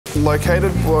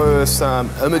Located were some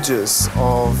images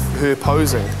of her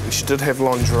posing. She did have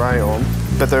lingerie on,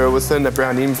 but they were within a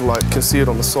brown envelope concealed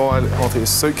on the side of her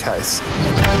suitcase.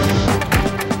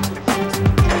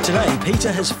 Today,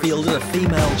 Peter has fielded a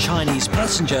female Chinese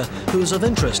passenger who is of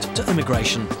interest to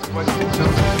immigration.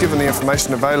 Given the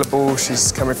information available,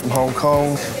 she's coming from Hong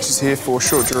Kong. She's here for a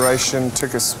short duration,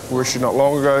 took us where she not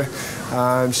long ago.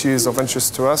 She is of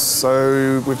interest to us,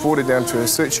 so we've brought her down to her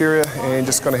search area and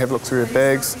just going to have a look through her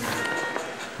bags.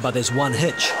 But there's one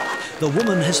hitch. The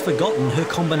woman has forgotten her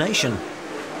combination.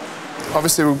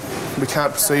 Obviously, we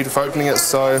can't proceed with opening it,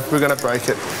 so we're going to break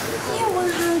it.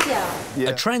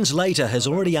 Yeah. A translator has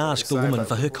already asked the woman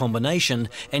for her combination,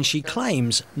 and she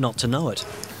claims not to know it.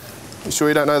 You sure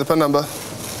you don't know the PIN number?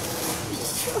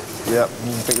 Yep,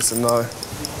 I think it's a no.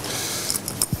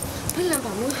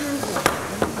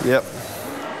 Yep.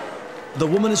 The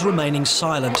woman is remaining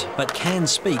silent, but can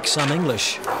speak some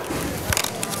English.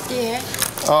 Yeah.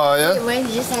 Oh, yeah?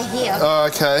 Oh,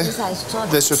 okay.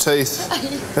 That's your teeth.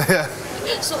 Yeah.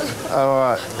 Oh, all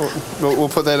right. We'll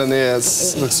put that in there.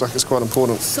 It looks like it's quite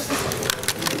important.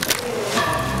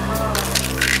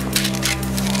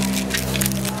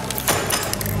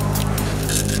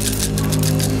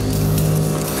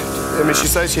 I mean, she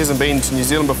says she hasn't been to New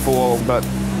Zealand before, but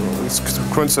it's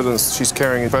a coincidence she's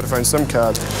carrying a Vodafone SIM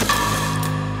card.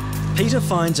 Peter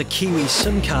finds a Kiwi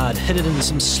SIM card hidden in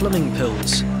some slimming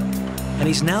pills, and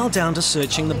he's now down to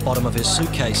searching the bottom of his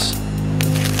suitcase.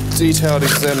 Detailed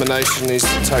examination needs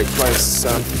to take place.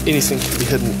 Anything can be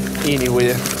hidden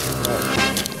anywhere.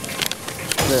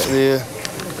 That there.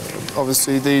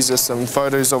 Obviously, these are some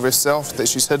photos of herself that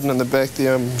she's hidden in the back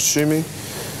there, I'm assuming.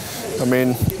 I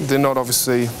mean, they're not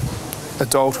obviously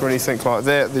adult or anything like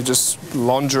that. They're just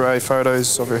lingerie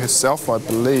photos of herself, I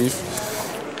believe.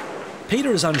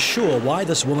 Peter is unsure why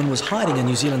this woman was hiding a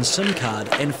New Zealand SIM card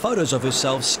and photos of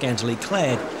herself scantily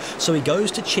clad, so he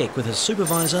goes to check with his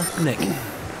supervisor, Nick.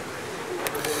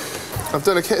 I've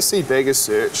done a Cat-C bagger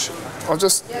search. I'm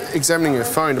just examining her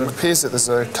phone. It appears that there's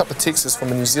a couple of texts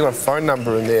from a New Zealand phone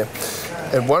number in there.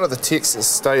 And one of the texts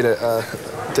stated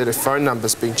that her phone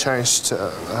number's been changed to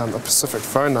a Pacific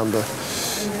phone number.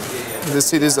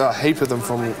 There's a heap of them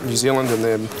from New Zealand in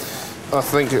there. I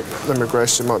think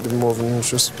immigration might be more of an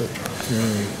interest. But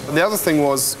The other thing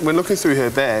was, when looking through her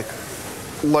bag,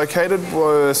 located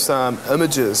were some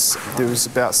images. There was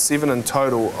about 7 in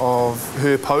total of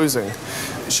her posing.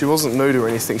 She wasn't nude or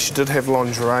anything. She did have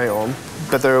lingerie on,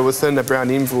 but they were within a brown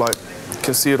envelope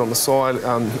concealed on the side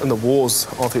in the walls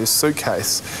of her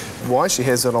suitcase. Why she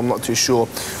has it, I'm not too sure.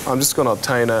 I'm just going to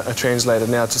obtain a translator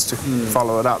now just to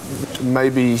follow it up.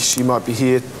 Maybe she might be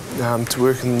here to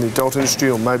work in the adult industry,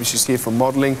 or maybe she's here for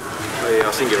modelling. Yeah,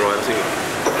 I think you're right. I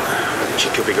think she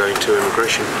could be going to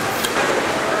immigration.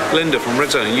 Linda from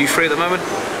Red Zone, are you free at the moment?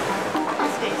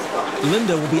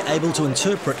 Linda will be able to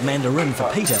interpret Mandarin for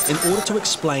Peter in order to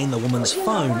explain the woman's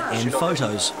phone and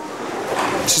photos.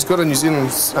 She's got a New Zealand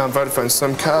Vodafone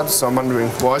SIM card, so I'm wondering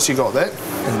why she got that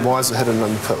and why is it hidden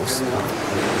in the pills.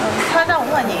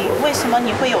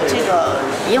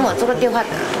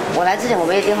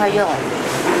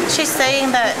 She's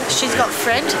saying that she's got a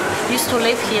friend used to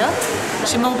live here.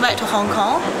 She moved back to Hong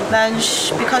Kong. Then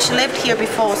because she lived here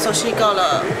before, so she got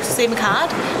a SIM card.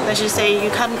 Then she say you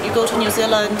go to New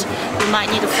Zealand, you might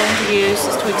need a phone to use.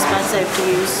 It's too expensive to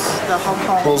use the Hong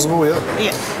Kong. Plausible, yeah.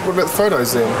 Yeah. What about the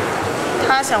photos then?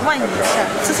 她想问你一下，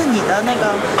这是你的那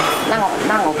个？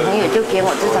那我朋友就给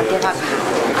我这张电话卡。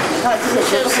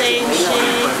She's saying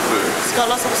she's got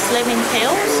lots of slimming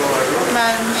pills.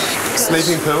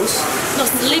 Sleeping pills? No,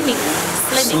 slimming.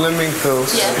 Slimming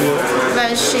pills. Yeah.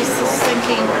 Then she's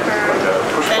thinking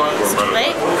her belly is too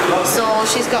big. So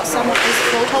she's got some of these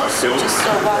photos just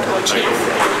want to achieve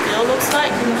what the girl looks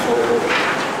like in the photo.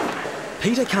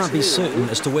 Peter can't be certain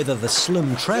as to whether the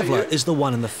slim traveller is the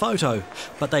one in the photo,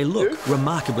 but they look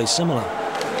remarkably similar.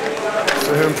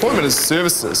 So her employment is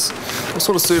services. What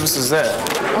sort of service is that?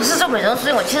 我是做美容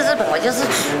师，我去日本，我就是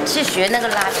去学那个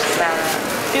拉皮啦。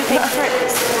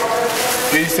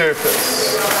Beauty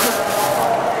therapist.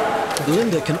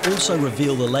 Linda can also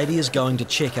reveal the lady is going to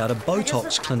check out a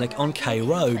Botox clinic on K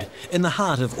Road, in the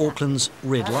heart of Auckland's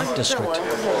red light district.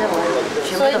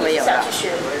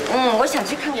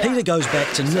 Peter goes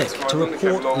back to Nick to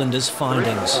report Linda's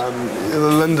findings.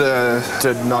 Linda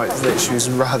did note that she was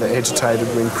rather agitated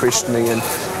when questioning, and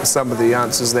some of the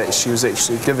answers that she was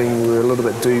actually giving were a little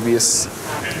bit dubious.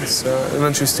 It's an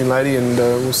interesting lady, and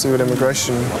we'll see what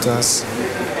immigration does.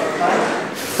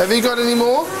 Have you got any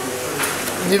more?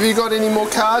 Have you got any more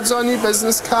cards on you,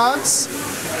 business cards?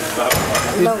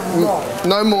 No more.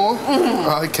 No more?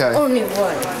 Okay. Only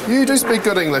one. You do speak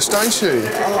good English, don't you?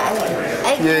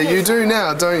 Yeah, you do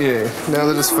now, don't you? Now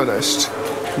that it's finished.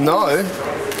 No?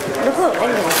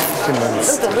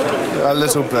 A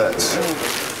little bit.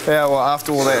 Yeah, well,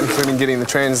 after all that, including getting the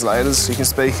translators, she can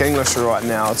speak English right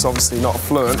now. It's obviously not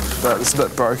fluent, but it's a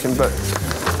bit broken, but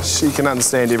she can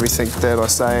understand everything that I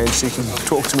say and she can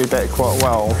talk to me back quite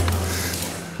well.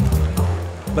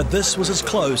 But this was as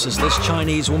close as this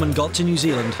Chinese woman got to New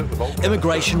Zealand.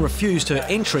 Immigration refused her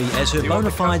entry as her bona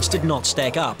fides did not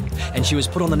stack up, and she was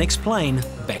put on the next plane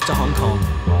back to Hong Kong.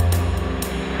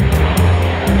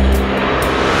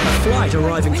 A flight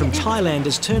arriving from Thailand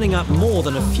is turning up more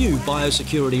than a few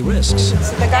biosecurity risks.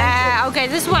 Okay,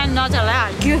 this one not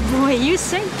allowed. Good boy, you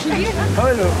thank you.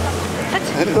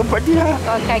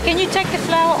 Okay, can you take the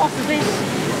flower off of this?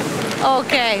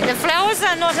 Okay, the flowers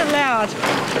are not allowed.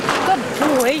 Good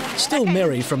boy. Still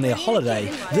merry from their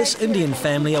holiday, this Indian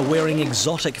family are wearing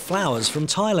exotic flowers from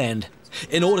Thailand.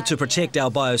 In order to protect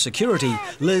our biosecurity,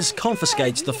 Liz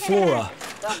confiscates the flora.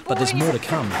 But there's more to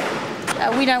come.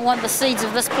 We don't want the seeds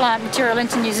of this plant material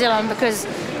into New Zealand because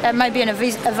it may be an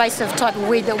invasive type of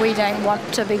weed that we don't want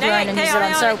to be grown in New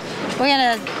Zealand. So we're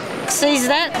going to seize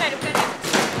that.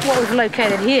 What we've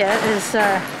located here is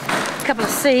a couple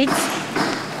of seeds.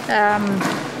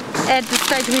 At this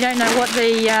stage we don't know what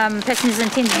the passengers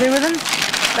intend to do with them,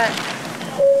 but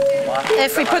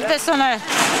if we put this on a...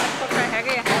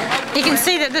 You can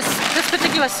see that this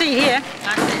particular seed here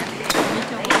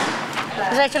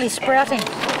is actually sprouting,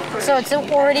 so it's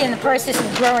already in the process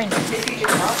of growing.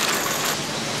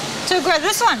 To grow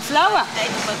this one, flower.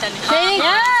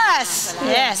 Yes,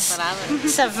 yes.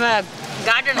 So what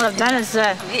I've done is,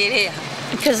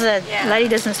 because the lady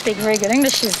doesn't speak very good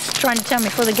English, she's trying to tell me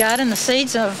for the garden, the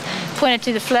seeds. I've pointed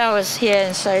to the flowers here,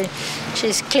 and so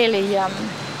she's clearly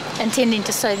intending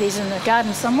to sow these in the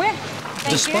garden somewhere.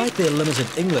 Despite their limited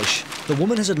English, the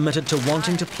woman has admitted to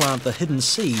wanting to plant the hidden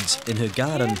seeds in her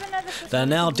garden. They're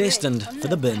now destined for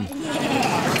the bin. To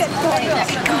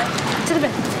the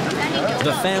bin.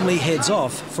 The family heads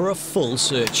off for a full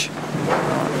search.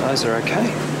 Those are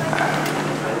okay.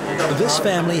 This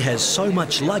family has so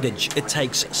much luggage, it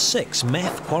takes 6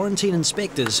 MAF quarantine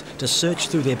inspectors to search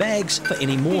through their bags for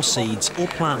any more seeds or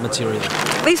plant material.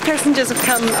 These passengers have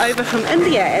come over from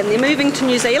India and they're moving to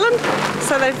New Zealand,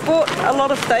 so they've bought a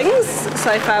lot of things.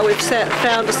 So far we've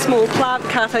found a small plant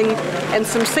cutting and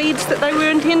some seeds that they were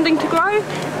intending to grow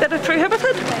that are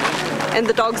prohibited. And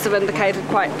the dogs have indicated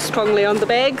quite strongly on the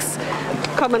bags.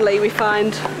 Commonly we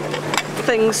find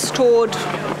things stored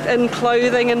in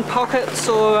clothing in pockets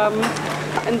or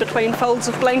in between folds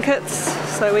of blankets,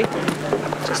 so we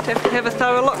just have to have a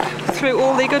thorough look through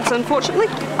all their goods, unfortunately.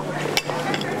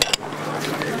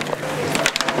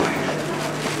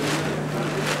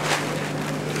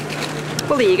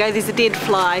 Well, there you go, there's a dead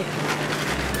fly.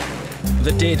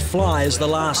 The dead fly is the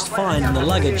last find in the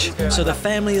luggage, so the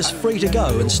family is free to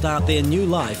go and start their new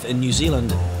life in New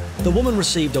Zealand. The woman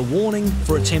received a warning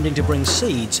for attempting to bring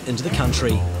seeds into the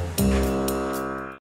country.